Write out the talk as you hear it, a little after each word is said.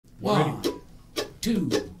One, two,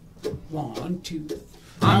 1, 2.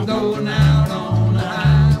 I'm going out on the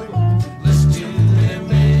highway. Listen to them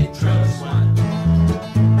big trucks whine.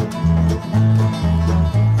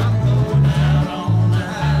 I'm going out on the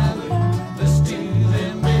highway. Listen to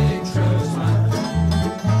them big trucks whine.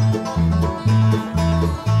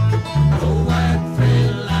 Oh, white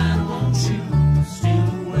freight line, won't you steal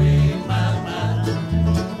away my mind?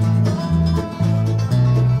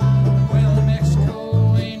 Well,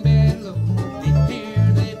 Mexico ain't bad low. They hear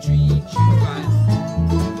they treat you fine.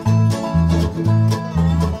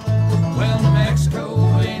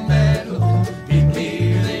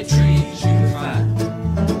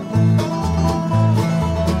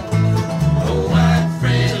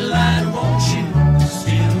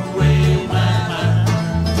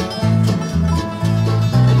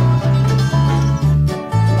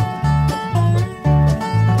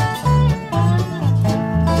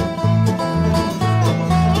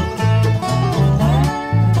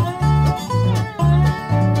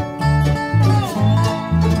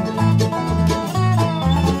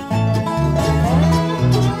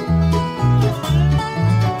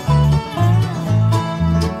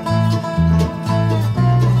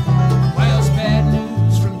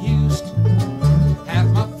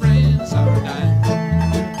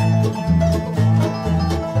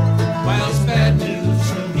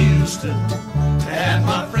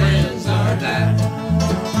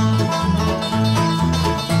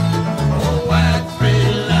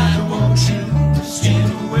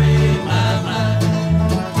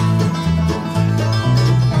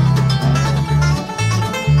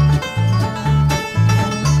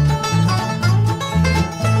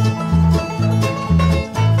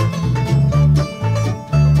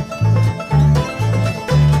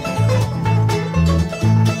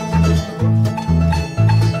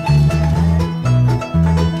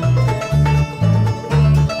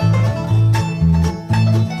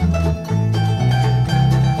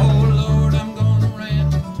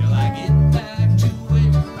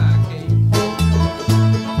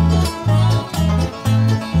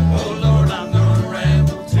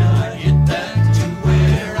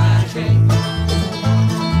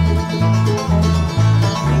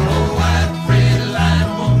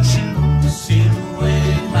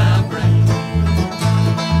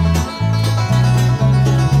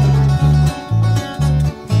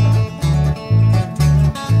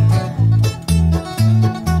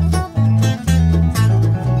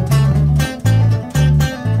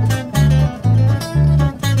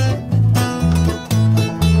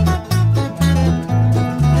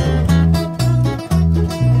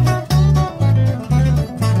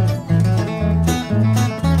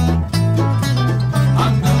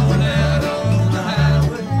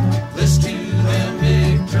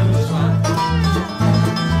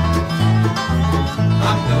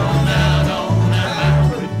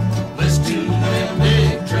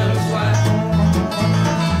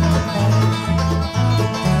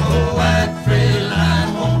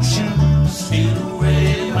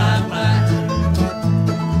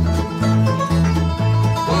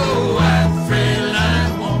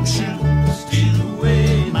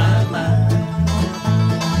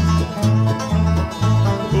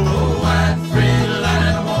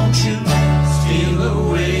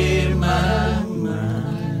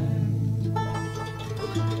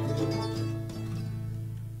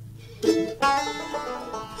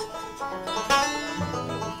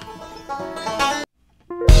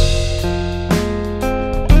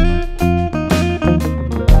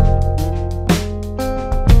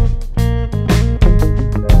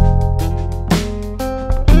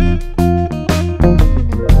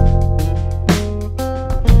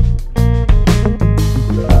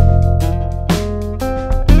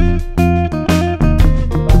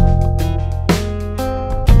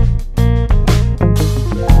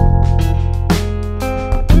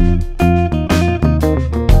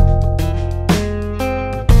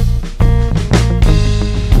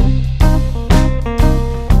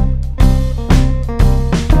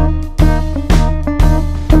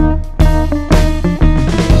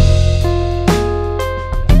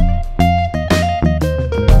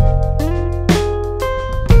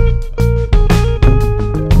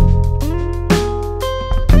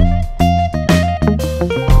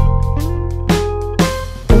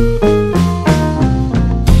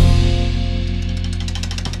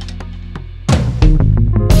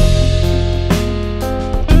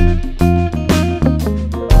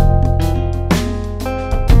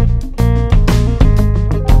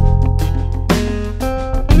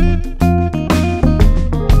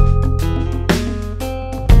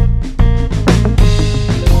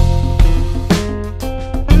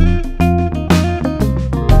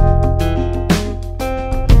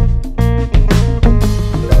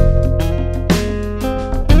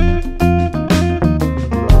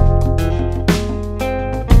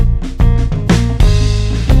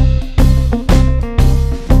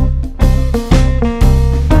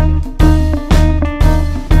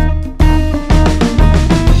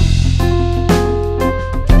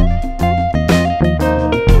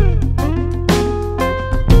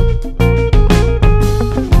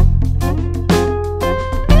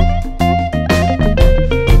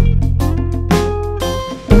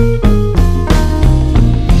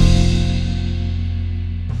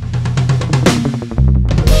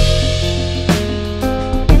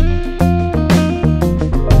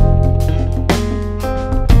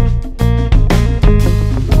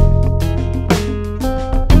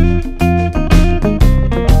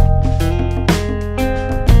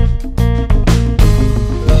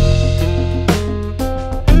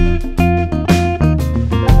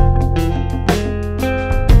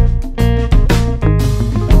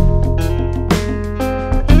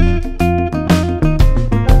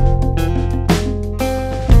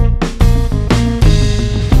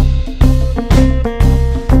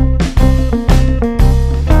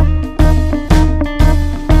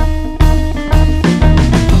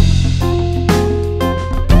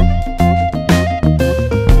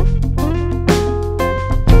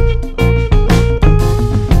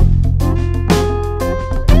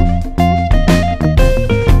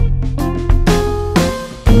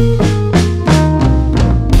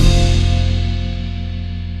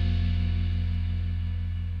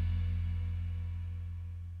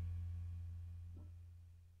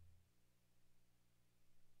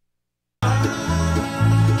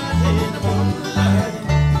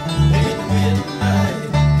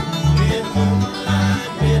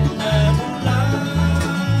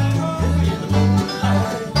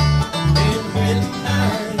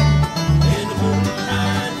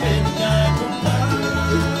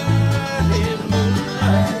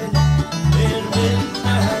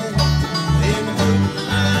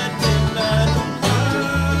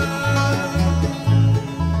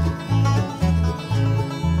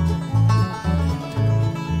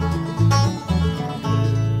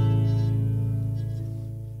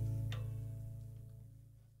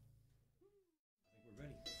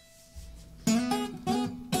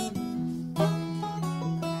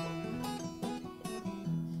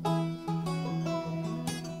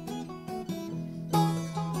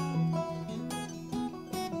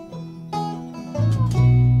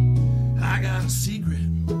 secret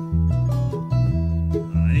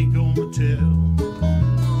I ain't gonna tell.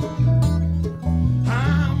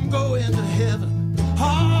 I'm going to heaven,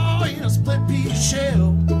 oh, in a split pea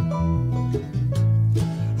shell.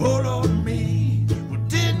 Oh Lord me, well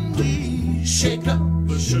didn't we shake up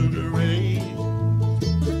a sugar ray?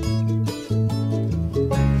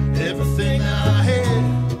 Everything I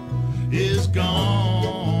had is gone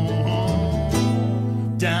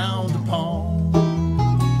down the pond.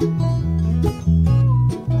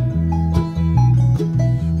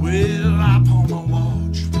 Well, I pawned my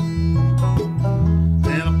watch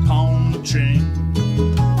and I pawned the chain.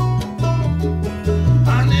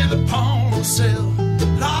 I nearly pawned myself.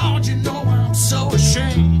 Lord, you know I'm so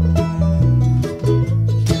ashamed.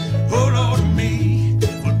 Oh Lord me,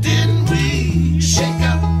 well didn't we shake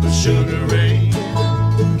up the sugar ray?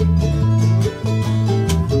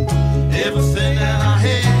 Everything that I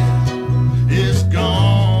had is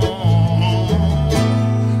gone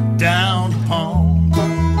down the pond.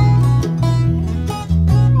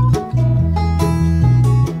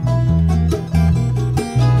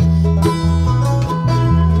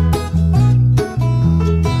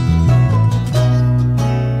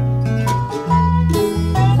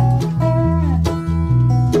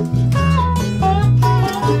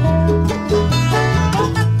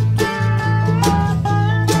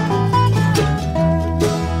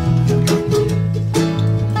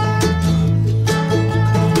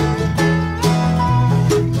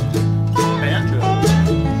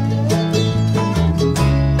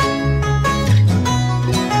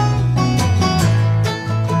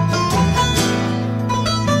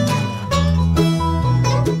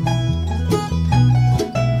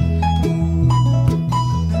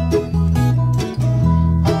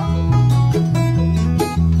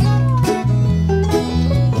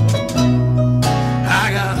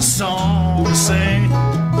 Song to sing,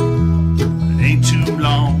 it ain't too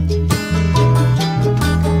long.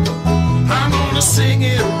 I'm gonna sing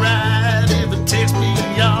it right if it takes me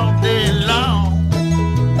all day long.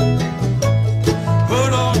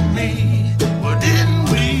 Put on me, well didn't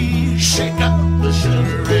we shake up the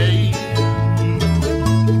sugar ray?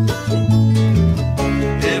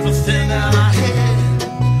 Everything that I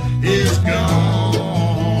had is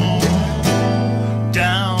gone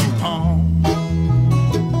down the pond.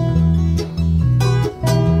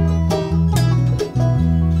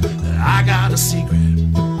 I got a secret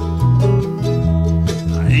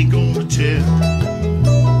I ain't gonna tell.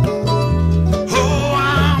 Oh,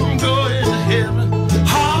 I'm going to heaven,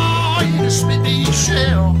 oh, in a split pea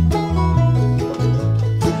shell.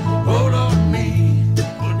 Oh Lord me,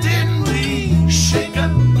 well didn't we shake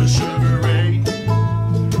up the sugar ray?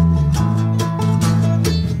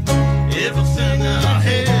 Everything that I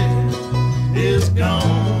had is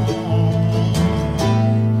gone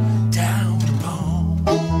down the pond.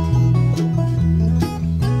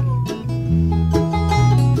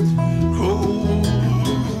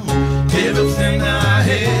 Everything that I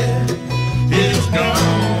had is gone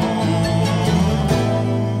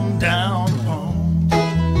down the pond.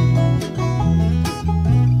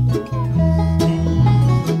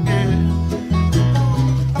 Yeah.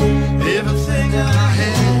 Everything that I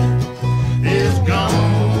had is gone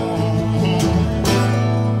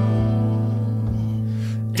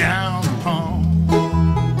down the pond.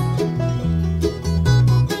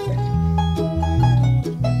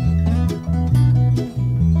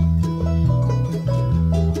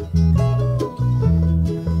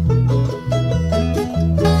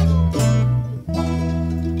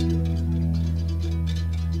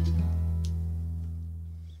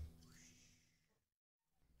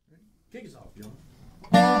 Kick us off, John.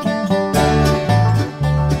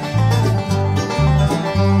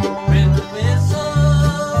 When the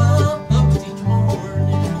whistle blows each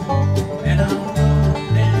morning and I'm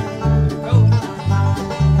rolling down the road,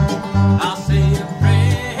 I'll say a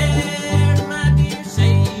prayer to my dear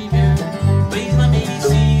Savior. Please let me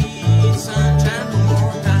see the sunshine one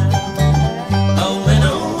more time. Oh, when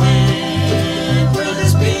will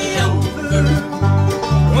this be over?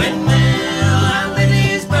 When will I lay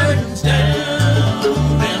these burdens down?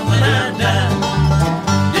 And when I die,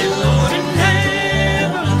 dear Lord in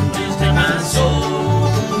heaven, please take my soul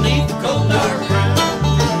beneath the cold dark ground.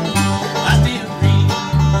 I still grieve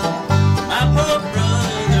my poor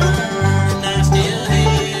brother, and I still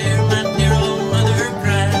hear my dear old mother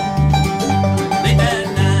cry. Late that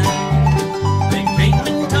night, Big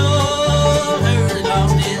Pinkman told her he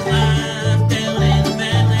lost his life down in the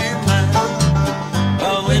Van Lair mine.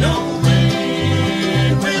 Oh, when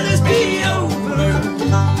will this be over?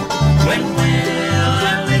 When will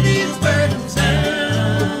I lay these burdens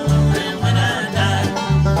down? And when I die,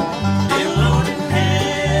 dear Lord in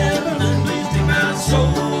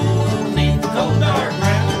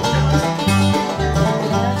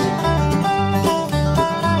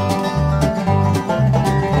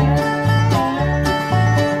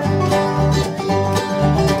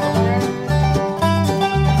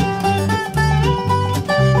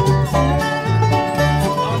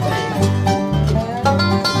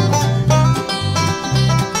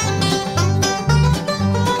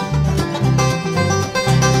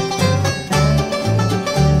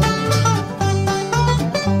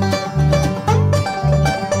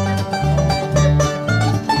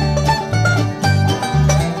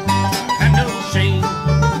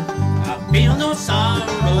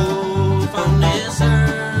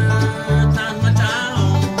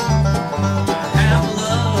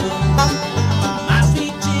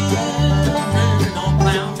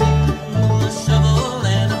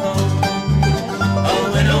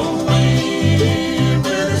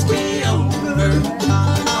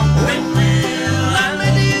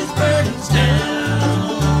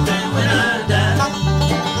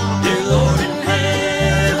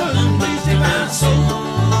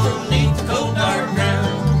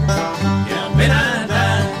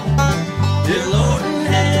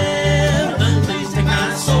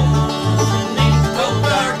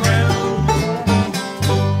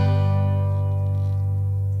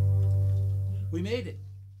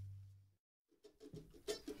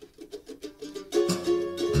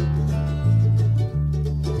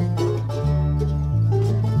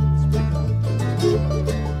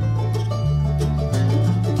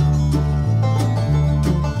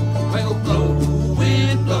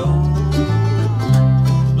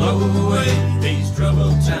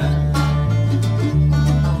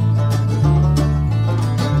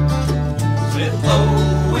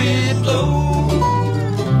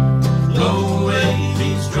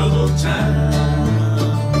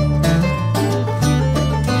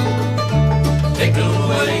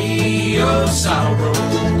sorrow.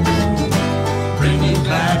 Bring me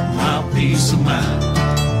back my peace of mind.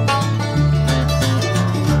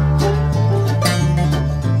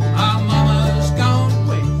 Our mama's gone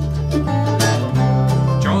away,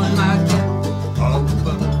 join my camp up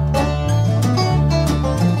above.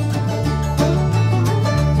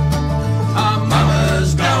 Our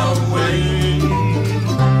mama's gone away,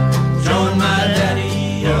 join my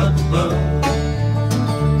daddy up above.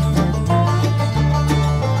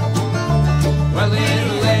 Well, they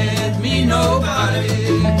led me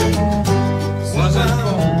nobody, wasn't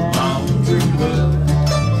born on true blood.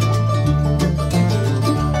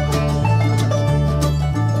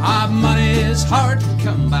 Our money's hard to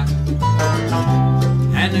come by,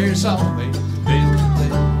 and there's always